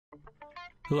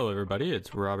Hello everybody,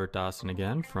 it's Robert Dawson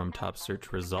again from Top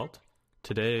Search Result.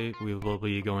 Today we will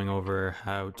be going over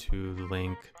how to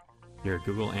link your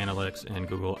Google Analytics and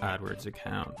Google AdWords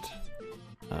account.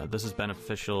 This is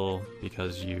beneficial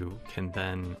because you can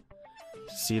then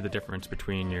see the difference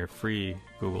between your free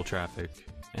Google traffic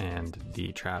and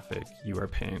the traffic you are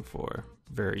paying for.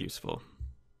 Very useful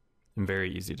and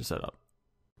very easy to set up.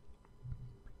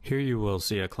 Here you will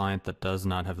see a client that does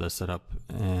not have this set up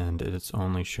and it's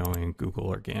only showing Google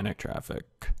organic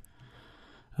traffic.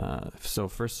 So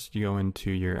first you go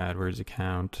into your AdWords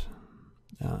account.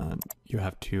 You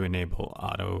have to enable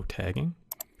auto tagging.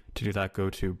 To do that,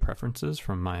 go to Preferences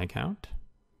from My Account.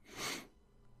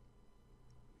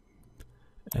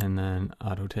 And then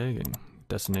auto tagging.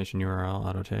 Destination URL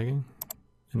auto tagging.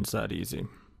 And it's that easy.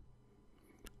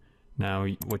 Now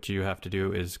what you have to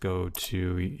do is go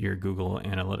to your Google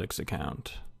Analytics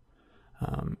account.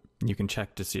 You can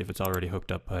check to see if it's already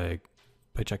hooked up by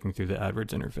checking through the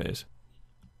AdWords interface.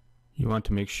 You want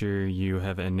to make sure you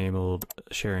have enabled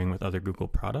sharing with other Google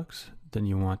products. Then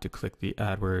you want to click the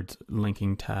AdWords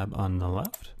linking tab on the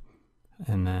left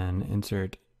and then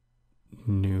insert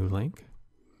new link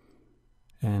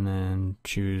and then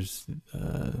choose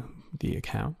the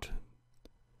account,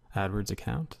 AdWords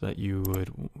account that you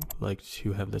would like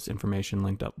to have this information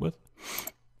linked up with.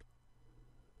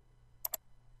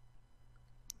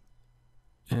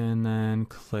 And then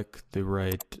click the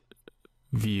right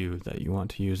view that you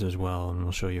want to use as well, and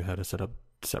we'll show you how to set up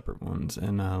separate ones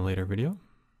in a later video.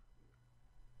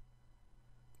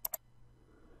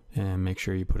 And make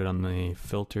sure you put it on the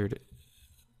filtered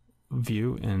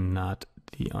view and not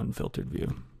the unfiltered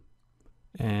view.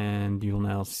 And you'll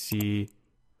now see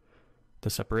the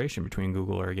separation between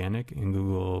Google Organic and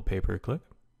Google Pay-Per-Click.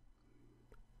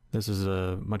 This is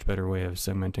a much better way of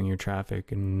segmenting your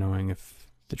traffic and knowing if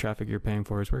the traffic you're paying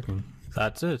for is working.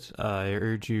 That's it. I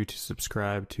urge you to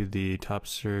subscribe to the Top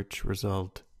Search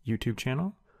Result YouTube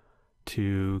channel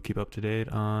to keep up to date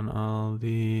on all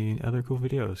the other cool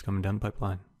videos coming down the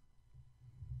pipeline.